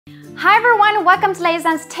Hi everyone, welcome to Lazy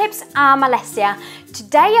Dance Tips. I'm Alessia.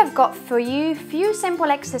 Today I've got for you a few simple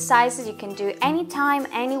exercises you can do anytime,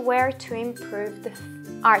 anywhere to improve the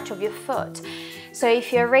arch of your foot. So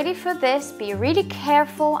if you're ready for this, be really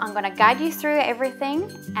careful. I'm gonna guide you through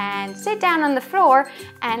everything and sit down on the floor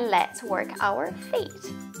and let's work our feet.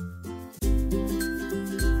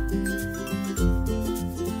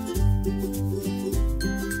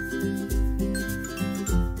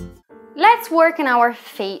 Let's work on our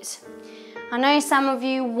feet. I know some of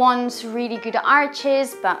you want really good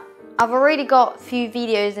arches, but I've already got a few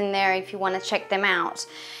videos in there if you want to check them out.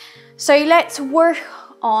 So let's work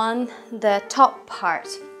on the top part.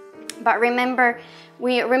 But remember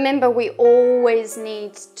we always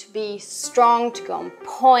need to be strong, to go on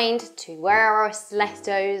point, to wear our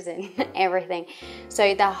stilettos and everything.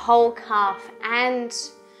 So the whole calf and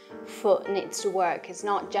foot needs to work. It's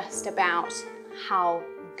not just about how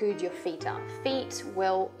good your feet are. Feet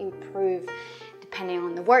will improve depending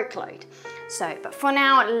on the workload. So, but for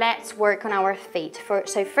now, let's work on our feet.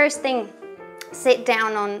 So first thing, don't sit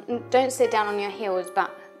down on your heels,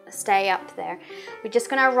 but stay up there. We're just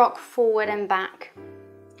gonna rock forward and back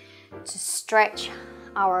to stretch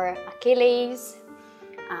our Achilles,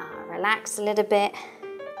 relax a little bit,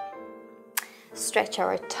 stretch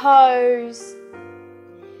our toes,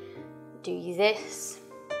 do this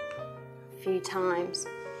a few times.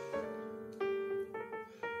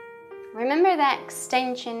 Remember that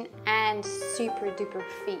extension and super duper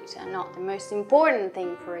feet are not the most important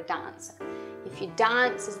thing for a dancer. If you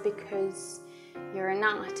dance, it's because you're an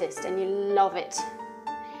artist and you love it.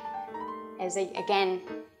 Again,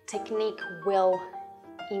 technique will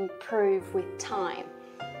improve with time.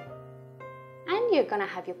 And you're gonna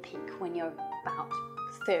have your peak when you're about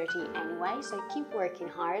 30 anyway, so keep working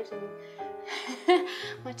hard and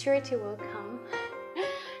maturity will come.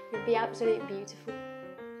 You'll be absolutely beautiful.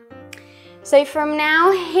 So from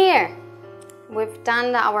now here, we've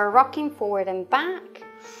done our rocking forward and back.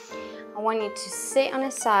 I want you to sit on the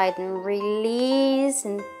side and release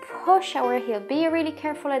and push our heel. Be really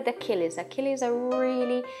careful at the Achilles. Achilles are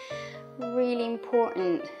really, really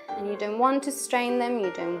important. And you don't want to strain them.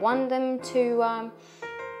 You don't want them to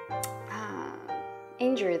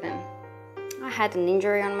injure them. I had an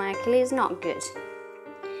injury on my Achilles, not good.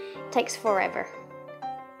 It takes forever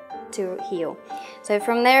to heal. So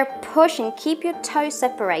from there, push and keep your toes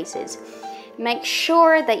separated. Make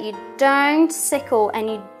sure that you don't sickle and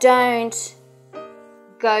you don't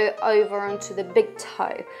go over onto the big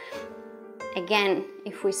toe. Again,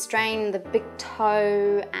 if we strain the big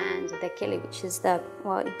toe and the Achilles, which is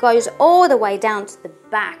it goes all the way down to the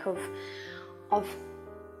back of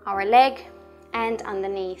our leg and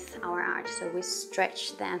underneath our arch. So we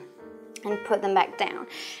stretch them and put them back down.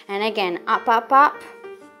 And again, up, up, up.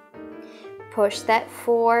 Push that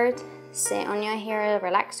forward, sit on your heel,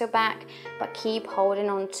 relax your back, but keep holding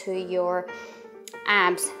on to your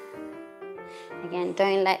abs. Again,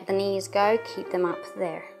 don't let the knees go, keep them up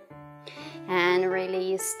there. And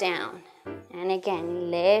release down. And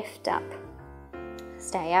again, lift up.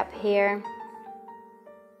 Stay up here.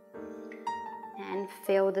 And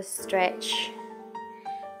feel the stretch.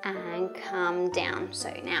 And come down.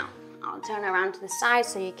 So now, I'll turn around to the side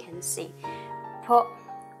so you can see. Put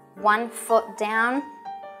one foot down,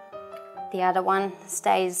 the other one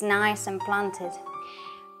stays nice and planted.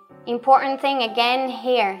 Important thing again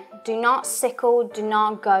here, do not sickle, do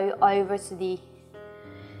not go over to the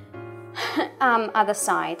other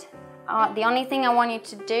side. The only thing I want you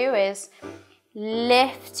to do is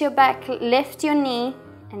lift your back, lift your knee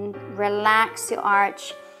and relax your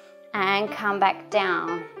arch and come back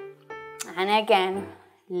down. And again,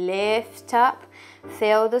 lift up,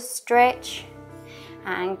 feel the stretch,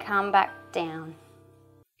 and come back down.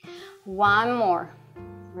 One more.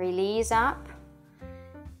 Release up.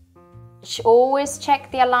 Always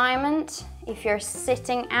check the alignment. If you're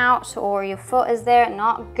sitting out or your foot is there,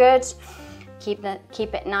 not good. Keep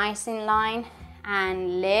it nice in line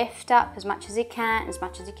and lift up as much as you can,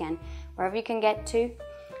 wherever you can get to,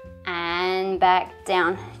 and back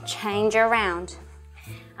down. Change around.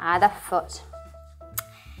 Other foot.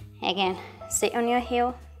 Again, sit on your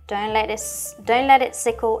heel. Don't let it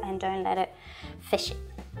sickle and don't let it fish it.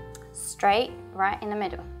 Straight, right in the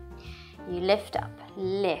middle. You lift up,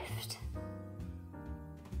 lift.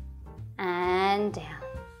 And down.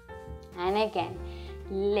 And again,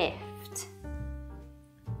 lift.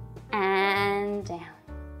 And down.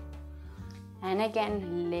 And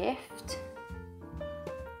again, lift.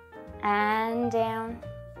 And down.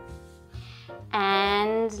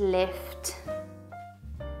 And lift.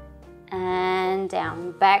 And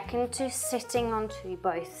down, back into sitting onto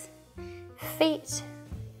both feet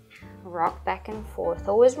rock back and forth.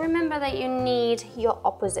 Always remember that you need your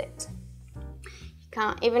opposite. You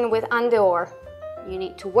can't, even with under, you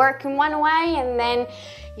need to work in one way and then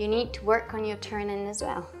you need to work on your turning as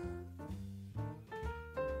well.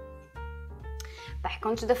 Back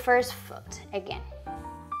onto the first foot again.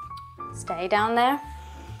 Stay down there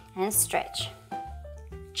and stretch.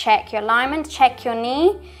 Check your alignment, check your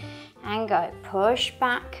knee and go. Push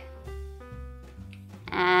back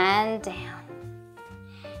and down.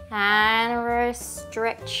 And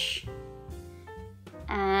stretch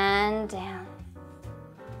and down.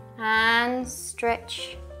 And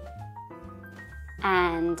stretch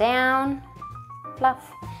and down.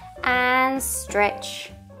 Fluff and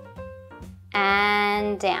stretch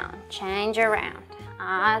and down. Change around.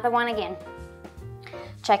 Other one again.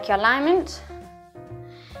 Check your alignment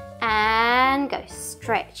and go.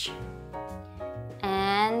 Stretch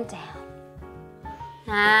and down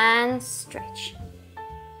and stretch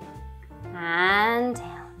and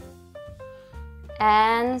down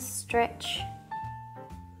and stretch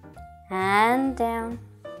and down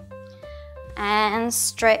and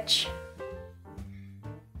stretch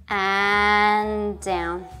and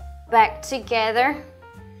down. Back together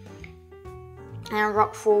and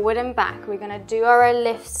rock forward and back. We're gonna do our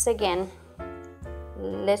lifts again,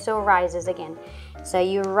 little rises again. So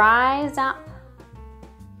you rise up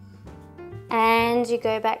and you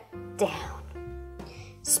go back down.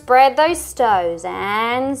 Spread those toes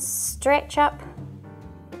and stretch up.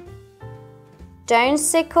 Don't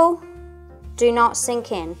sickle, do not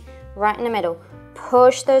sink in. Right in the middle.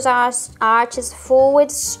 Push those arches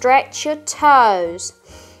forward, stretch your toes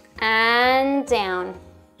and down.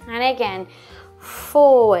 And again,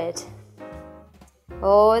 forward,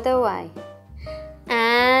 all the way,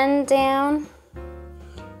 and down,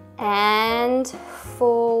 and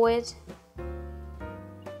forward,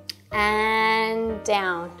 and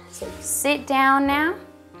down. So sit down now,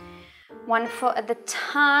 one foot at a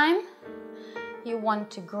time. You want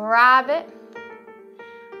to grab it,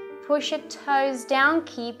 push your toes down,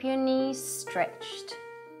 keep your knees stretched,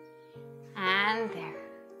 and there.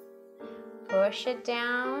 Push it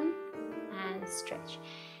down and stretch.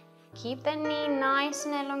 Keep the knee nice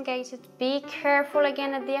and elongated. Be careful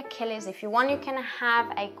again at the Achilles. If you want, you can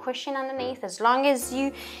have a cushion underneath as long as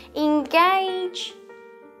you engage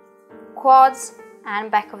quads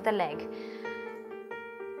and back of the leg.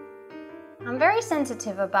 I'm very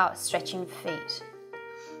sensitive about stretching feet.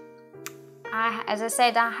 As I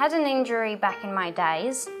said, I had an injury back in my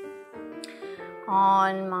days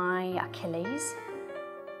on my Achilles.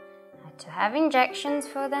 To have injections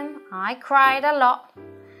for them. I cried a lot,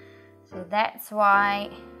 so that's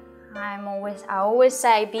why I always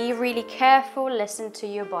say be really careful, listen to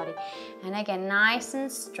your body. And again, nice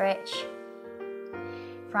and stretch.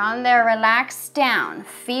 From there, relax down.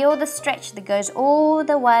 Feel the stretch that goes all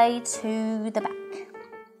the way to the back.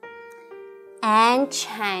 And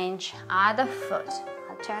change other foot.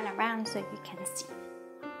 I'll turn around so you can see.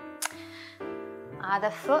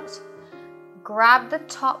 Other foot. Grab the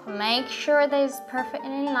top, make sure that it's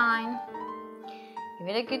perfectly in line. Give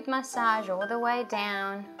it a good massage all the way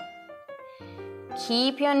down.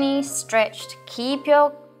 Keep your knees stretched, keep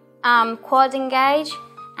your quad engaged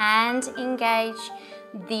and engage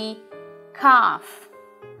the calf.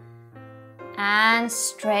 And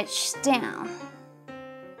stretch down.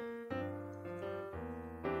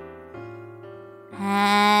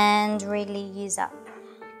 And release up.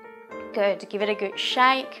 Good, give it a good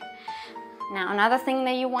shake. Now another thing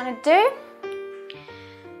that you want to do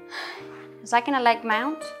is like in a leg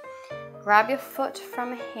mount, grab your foot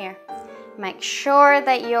from here. Make sure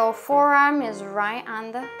that your forearm is right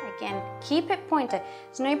under. Again, keep it pointed.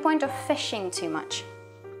 There's no point of fishing too much,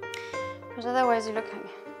 because otherwise it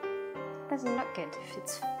doesn't look good if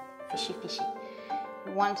it's fishy.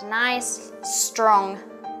 You want a nice, strong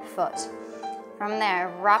foot. From there,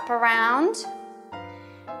 wrap around.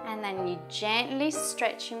 And then you gently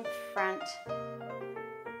stretch in front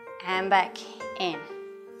and back in.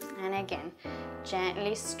 And again,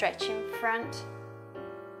 gently stretch in front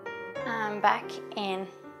and back in.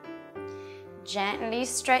 Gently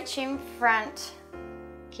stretch in front.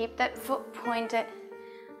 Keep that foot pointed.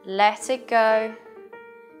 Let it go.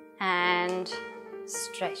 And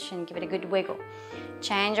stretch and give it a good wiggle.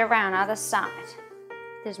 Change around, other side.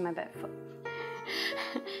 This is my bad foot.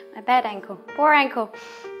 My bad ankle, poor ankle.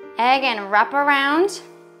 Again, wrap around,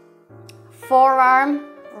 forearm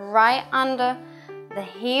right under the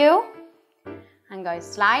heel, and go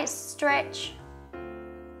slight stretch,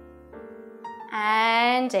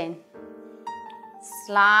 and in.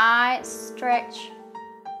 Slight stretch,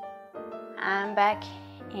 and back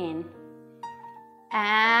in.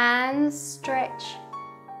 And and stretch,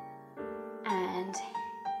 and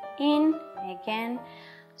in, again,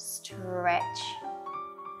 stretch,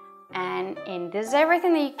 and in. This is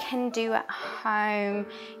everything that you can do at home,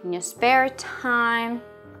 in your spare time,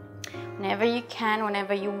 whenever you can,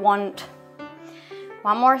 whenever you want.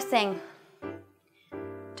 One more thing.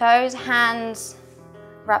 Toes, hands,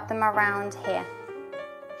 wrap them around here.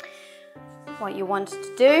 What you want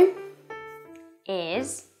to do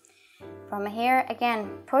is, from here again,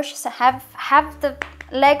 push, so have the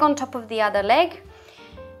leg on top of the other leg.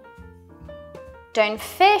 Don't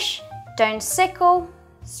fish, don't sickle,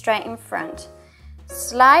 straight in front.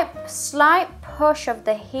 Slight push of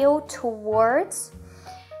the heel towards,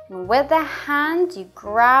 and with the hand you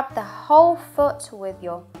grab the whole foot with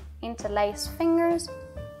your interlaced fingers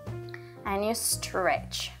and you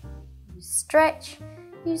stretch. You stretch,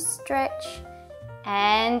 you stretch,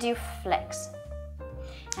 and you flex.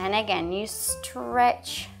 And again, you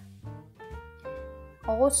stretch.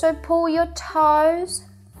 Also pull your toes.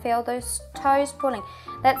 Feel those toes pulling.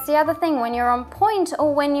 That's the other thing, when you're on point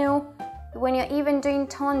or when you're even doing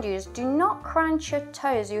tendus, do not crunch your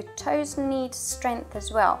toes. Your toes need strength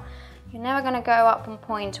as well. You're never going to go up on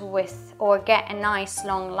point with or get a nice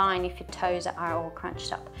long line if your toes are all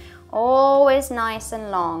crunched up. Always nice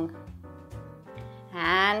and long.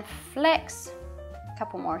 And flex. A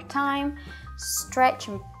couple more time. Stretch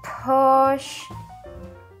and push.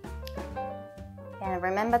 And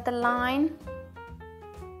remember the line.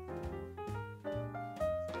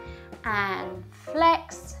 And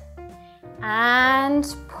flex.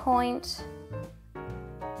 And point.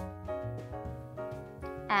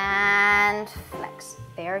 And flex.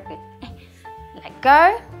 Very good. Let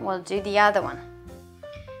go. We'll do the other one.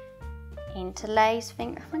 Interlace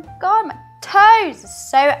finger. Oh my God, my toes are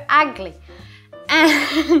so ugly.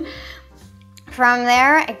 And from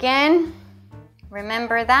there, again,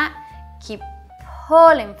 remember that. Keep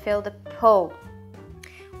pulling, feel the pull.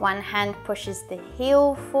 One hand pushes the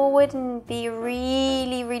heel forward and be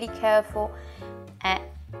really, really careful at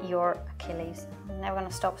your Achilles. I'm never gonna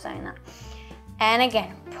stop saying that. And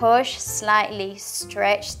again, push slightly,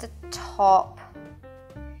 stretch the top,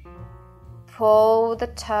 pull the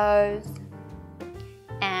toes,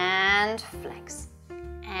 and flex.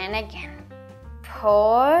 And again,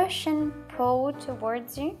 push and pull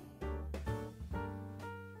towards you.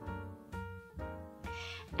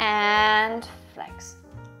 And flex.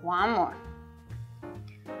 One more.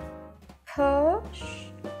 Push.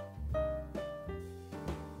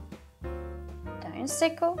 Don't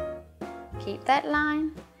sickle. Keep that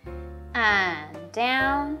line. And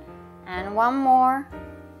down. And one more.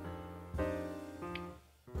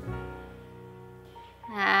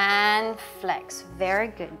 And flex. Very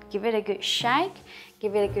good. Give it a good shake.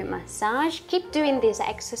 Give it a good massage. Keep doing these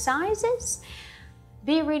exercises.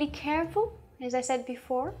 Be really careful, as I said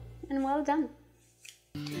before, and well done.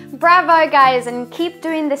 Bravo guys, and keep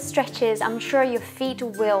doing the stretches. I'm sure your feet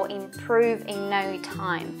will improve in no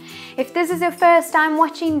time. If this is your first time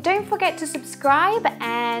watching, don't forget to subscribe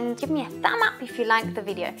and give me a thumb up if you liked the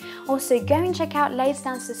video. Also, go and check out Lace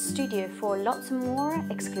Dancer Studio for lots more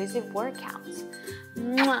exclusive workouts.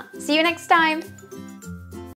 Mwah. See you next time.